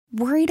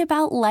Worried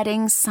about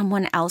letting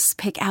someone else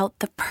pick out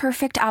the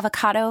perfect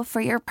avocado for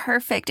your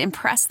perfect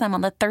impress them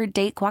on the third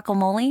date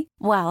guacamole?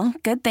 Well,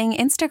 good thing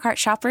Instacart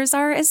shoppers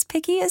are as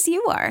picky as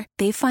you are.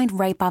 They find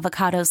ripe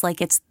avocados like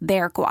it's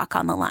their guac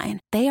on the line.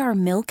 They are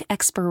milk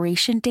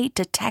expiration date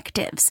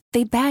detectives.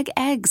 They bag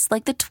eggs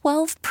like the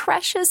 12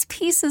 precious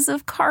pieces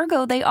of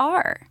cargo they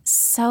are.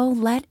 So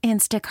let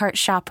Instacart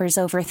shoppers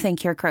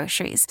overthink your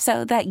groceries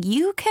so that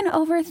you can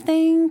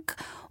overthink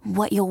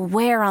what you'll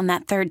wear on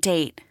that third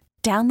date.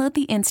 Download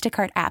the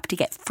Instacart app to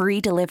get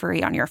free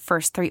delivery on your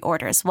first 3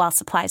 orders while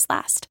supplies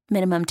last.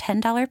 Minimum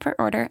 $10 per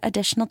order.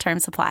 Additional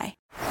terms apply.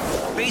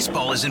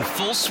 Baseball is in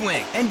full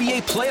swing.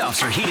 NBA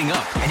playoffs are heating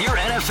up, and your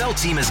NFL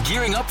team is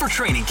gearing up for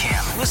training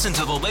camp. Listen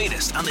to the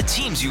latest on the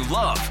teams you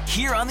love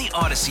here on the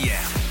Odyssey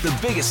app. The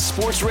biggest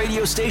sports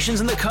radio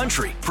stations in the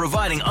country,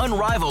 providing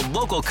unrivaled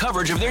local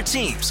coverage of their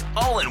teams,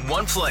 all in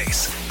one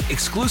place.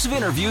 Exclusive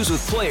interviews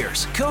with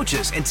players,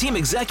 coaches, and team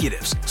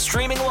executives,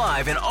 streaming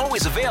live and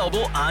always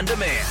available on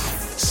demand.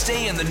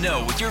 Stay in the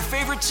know with your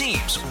favorite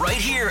teams right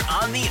here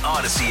on the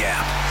Odyssey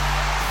app.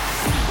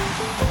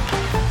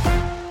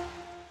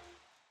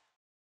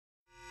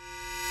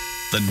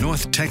 The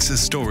North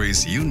Texas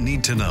stories you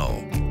need to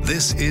know.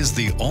 This is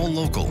the All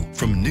Local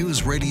from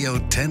News Radio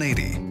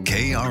 1080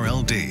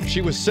 KRLD.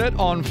 She was set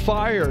on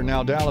fire.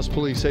 Now Dallas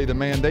police say the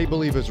man they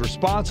believe is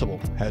responsible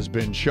has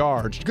been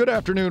charged. Good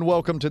afternoon.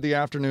 Welcome to the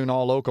Afternoon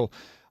All Local.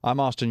 I'm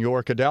Austin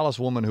York. A Dallas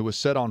woman who was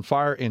set on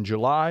fire in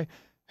July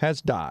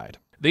has died.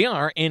 They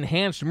are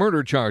enhanced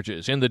murder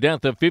charges in the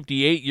death of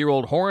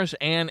 58-year-old Horace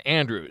Ann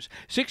Andrews.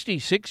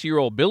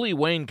 66-year-old Billy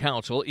Wayne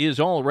Council is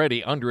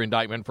already under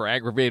indictment for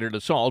aggravated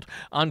assault.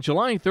 On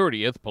July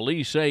 30th,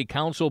 police say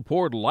Council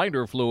poured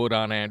lighter fluid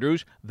on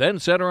Andrews, then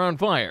set her on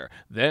fire,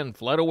 then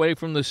fled away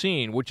from the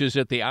scene, which is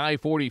at the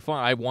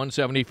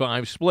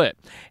I-45-175 split.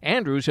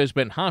 Andrews has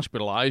been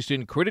hospitalized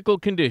in critical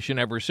condition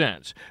ever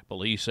since.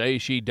 Police say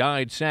she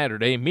died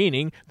Saturday,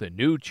 meaning the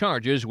new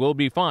charges will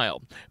be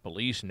filed.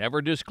 Police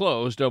never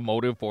disclosed a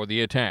motive for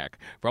the attack.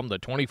 From the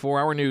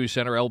 24-hour news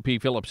center, LP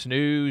Phillips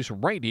News,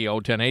 Radio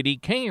 1080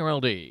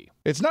 KRLD.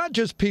 It's not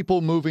just people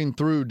moving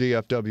through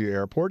DFW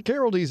Airport.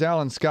 KRLD's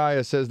Alan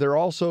Skaya says they're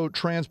also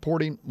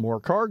transporting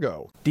more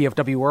cargo.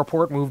 DFW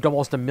Airport moved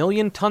almost 1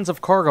 million tons of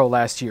cargo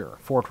last year.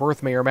 Fort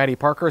Worth Mayor Maddie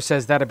Parker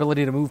says that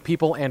ability to move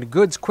people and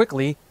goods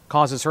quickly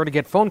causes her to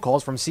get phone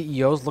calls from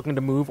CEOs looking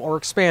to move or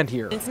expand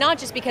here. It's not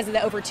just because of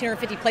the over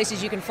 250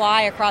 places you can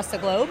fly across the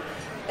globe.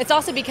 It's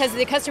also because of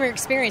the customer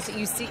experience that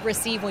you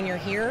receive when you're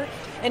here,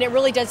 and it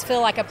really does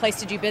feel like a place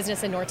to do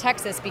business in North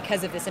Texas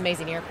because of this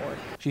amazing airport.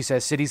 She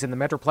says cities in the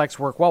Metroplex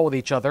work well with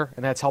each other,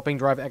 and that's helping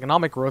drive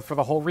economic growth for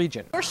the whole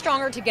region. We're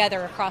stronger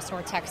together across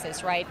North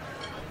Texas, right?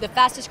 The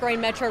fastest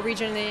growing metro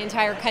region in the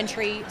entire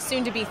country,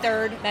 soon to be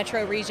third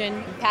metro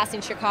region,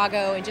 passing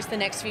Chicago in just the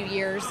next few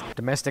years.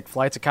 Domestic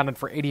flights accounted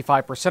for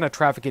 85% of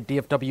traffic at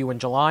DFW in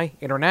July.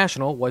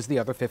 International was the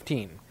other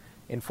 15%.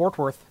 In Fort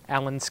Worth,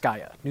 Alan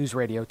Skaya, News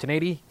Radio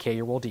 1080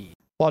 KRLD.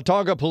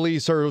 Watauga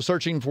police are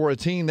searching for a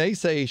teen they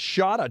say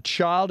shot a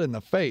child in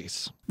the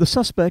face. The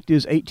suspect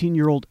is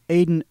 18-year-old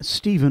Aiden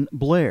Stephen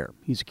Blair.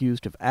 He's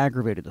accused of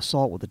aggravated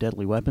assault with a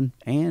deadly weapon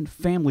and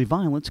family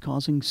violence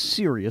causing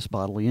serious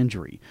bodily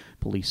injury.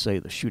 Police say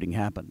the shooting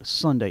happened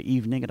Sunday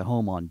evening at a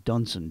home on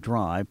Dunson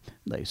Drive.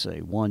 They say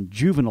one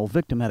juvenile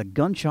victim had a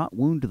gunshot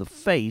wound to the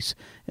face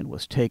and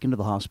was taken to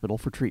the hospital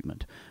for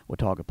treatment.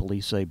 Watauga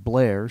police say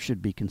Blair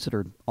should be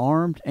considered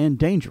armed and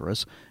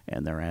dangerous,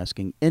 and they're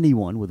asking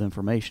anyone with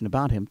information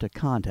about him to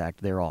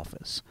contact their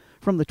office.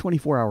 From the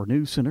 24-hour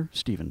news center,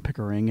 Stephen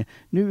Pickering,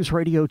 News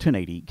Radio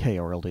 1080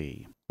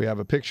 KRLD. We have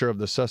a picture of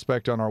the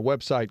suspect on our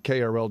website,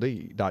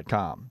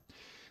 krld.com.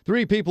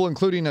 3 people,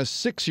 including a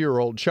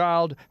 6-year-old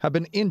child, have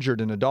been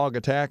injured in a dog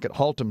attack at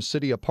Haltom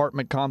City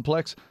apartment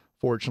complex.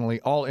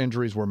 Fortunately, all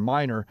injuries were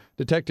minor.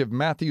 Detective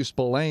Matthew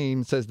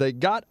Spillane says they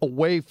got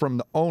away from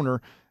the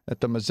owner at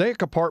the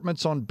Mosaic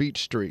Apartments on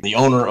Beach Street. The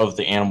owner of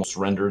the animal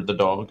surrendered the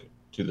dog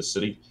to the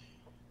city.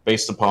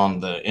 Based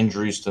upon the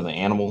injuries to the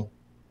animal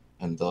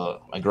and the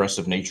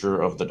aggressive nature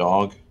of the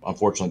dog,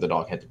 unfortunately, the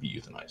dog had to be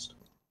euthanized.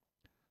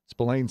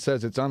 Spillane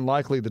says it's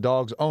unlikely the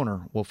dog's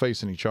owner will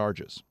face any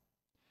charges.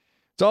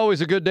 It's always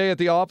a good day at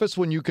the office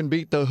when you can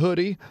beat the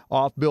hoodie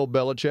off Bill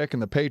Belichick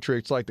and the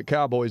Patriots like the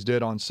Cowboys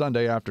did on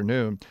Sunday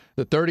afternoon.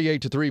 The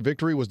 38-3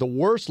 victory was the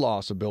worst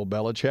loss of Bill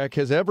Belichick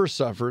has ever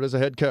suffered as a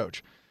head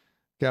coach.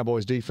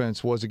 Cowboys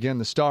defense was again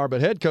the star, but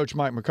head coach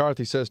Mike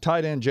McCarthy says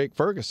tight end Jake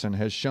Ferguson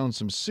has shown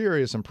some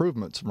serious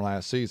improvements from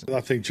last season.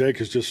 I think Jake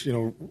has just,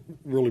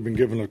 really been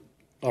given an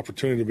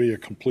opportunity to be a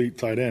complete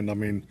tight end. I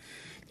mean,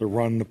 the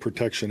run, the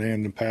protection,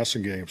 and the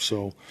passing game.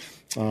 So,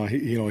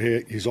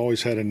 he's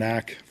always had a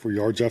knack for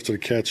yards after the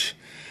catch.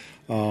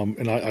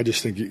 And I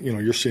just think,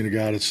 you're seeing a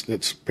guy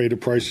that's paid the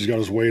price. He's got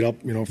his weight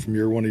up, from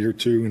year 1 to year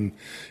 2, and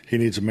he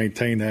needs to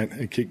maintain that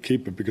and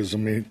keep it because,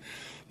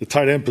 the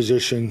tight end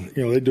position,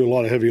 they do a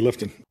lot of heavy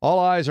lifting. All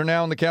eyes are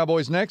now on the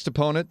Cowboys' next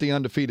opponent, the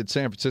undefeated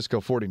San Francisco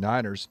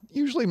 49ers.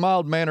 Usually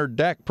mild-mannered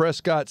Dak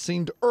Prescott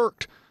seemed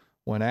irked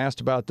when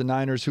asked about the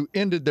Niners, who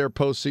ended their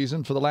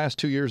postseason for the last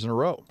 2 years in a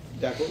row.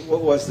 Dak,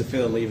 what was the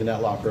feeling leaving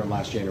that locker room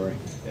last January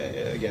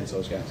against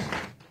those guys?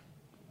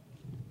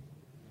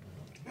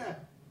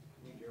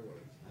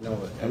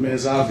 I mean,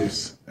 it's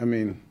obvious. I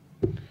mean,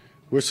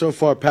 we're so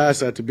far past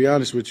that, to be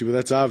honest with you, but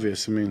that's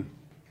obvious. I mean,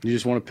 you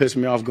just want to piss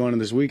me off going in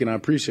this week, and I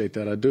appreciate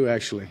that. I do,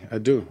 actually. I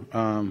do.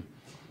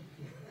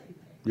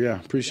 Yeah,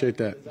 appreciate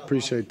that.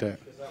 Appreciate that.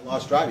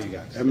 Lost drive, you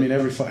guys. I mean,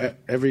 every day.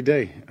 Every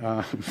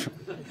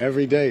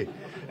day.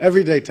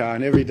 Every day,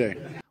 Ty, every day.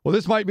 Well,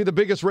 this might be the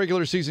biggest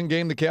regular season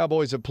game the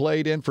Cowboys have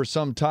played in for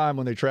some time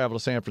when they travel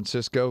to San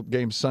Francisco.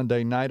 Game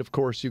Sunday night. Of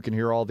course, you can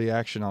hear all the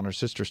action on our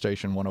sister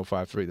station,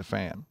 105.3 The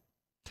Fan.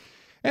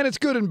 And it's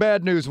good and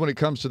bad news when it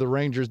comes to the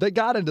Rangers. They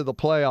got into the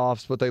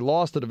playoffs, but they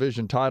lost the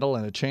division title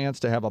and a chance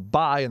to have a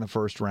bye in the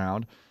first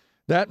round.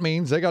 That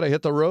means they got to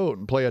hit the road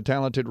and play a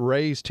talented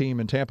Rays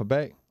team in Tampa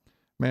Bay.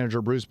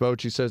 Manager Bruce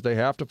Bochy says they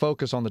have to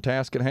focus on the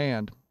task at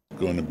hand. It's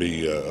going to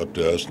be up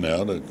to us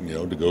now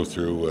to go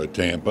through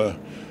Tampa.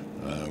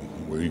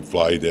 We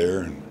fly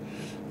there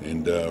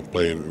and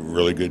play a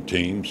really good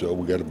team, so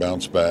we got to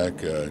bounce back,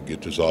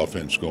 get this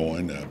offense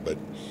going. But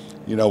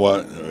you know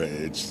what?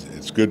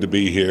 It's good to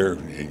be here.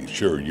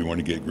 Sure, you want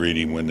to get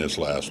greedy and win this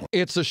last one.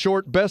 It's a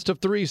short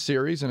best-of-3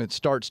 series, and it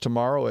starts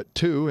tomorrow at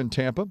 2 in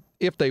Tampa.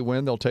 If they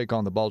win, they'll take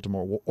on the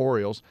Baltimore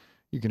Orioles.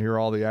 You can hear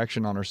all the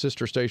action on our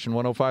sister station,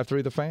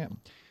 105.3 The Fan.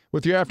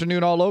 With your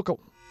afternoon All Local,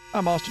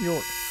 I'm Austin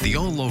York. The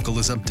All Local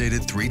is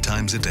updated 3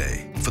 times a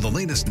day. For the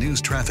latest news,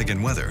 traffic,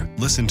 and weather,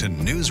 listen to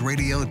News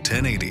Radio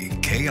 1080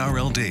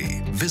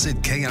 KRLD.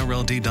 Visit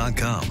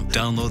KRLD.com,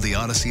 download the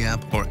Odyssey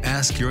app, or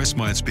ask your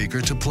smart speaker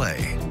to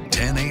play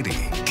 1080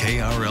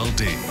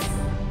 KRLD.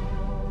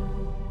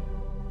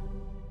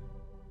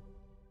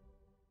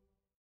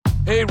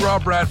 Hey,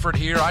 Rob Bradford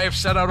here. I have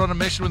set out on a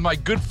mission with my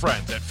good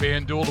friends at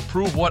FanDuel to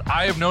prove what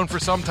I have known for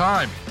some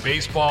time.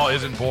 Baseball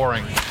isn't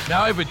boring.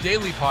 Now I have a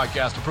daily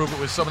podcast to prove it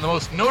with some of the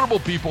most notable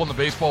people in the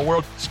baseball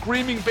world,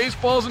 screaming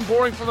baseball isn't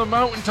boring from the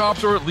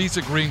mountaintops, or at least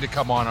agreeing to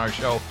come on our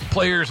show.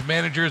 Players,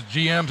 managers,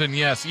 GMs, and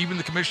yes, even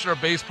the commissioner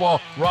of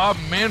baseball, Rob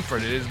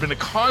Manfred. It has been a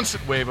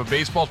constant wave of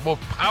baseball's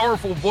most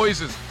powerful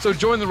voices. So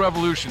join the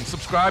revolution.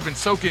 Subscribe and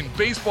soak in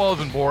Baseball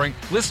Isn't Boring.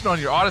 Listen on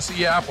your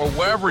Odyssey app or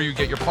wherever you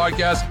get your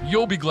podcasts.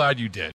 You'll be glad you did.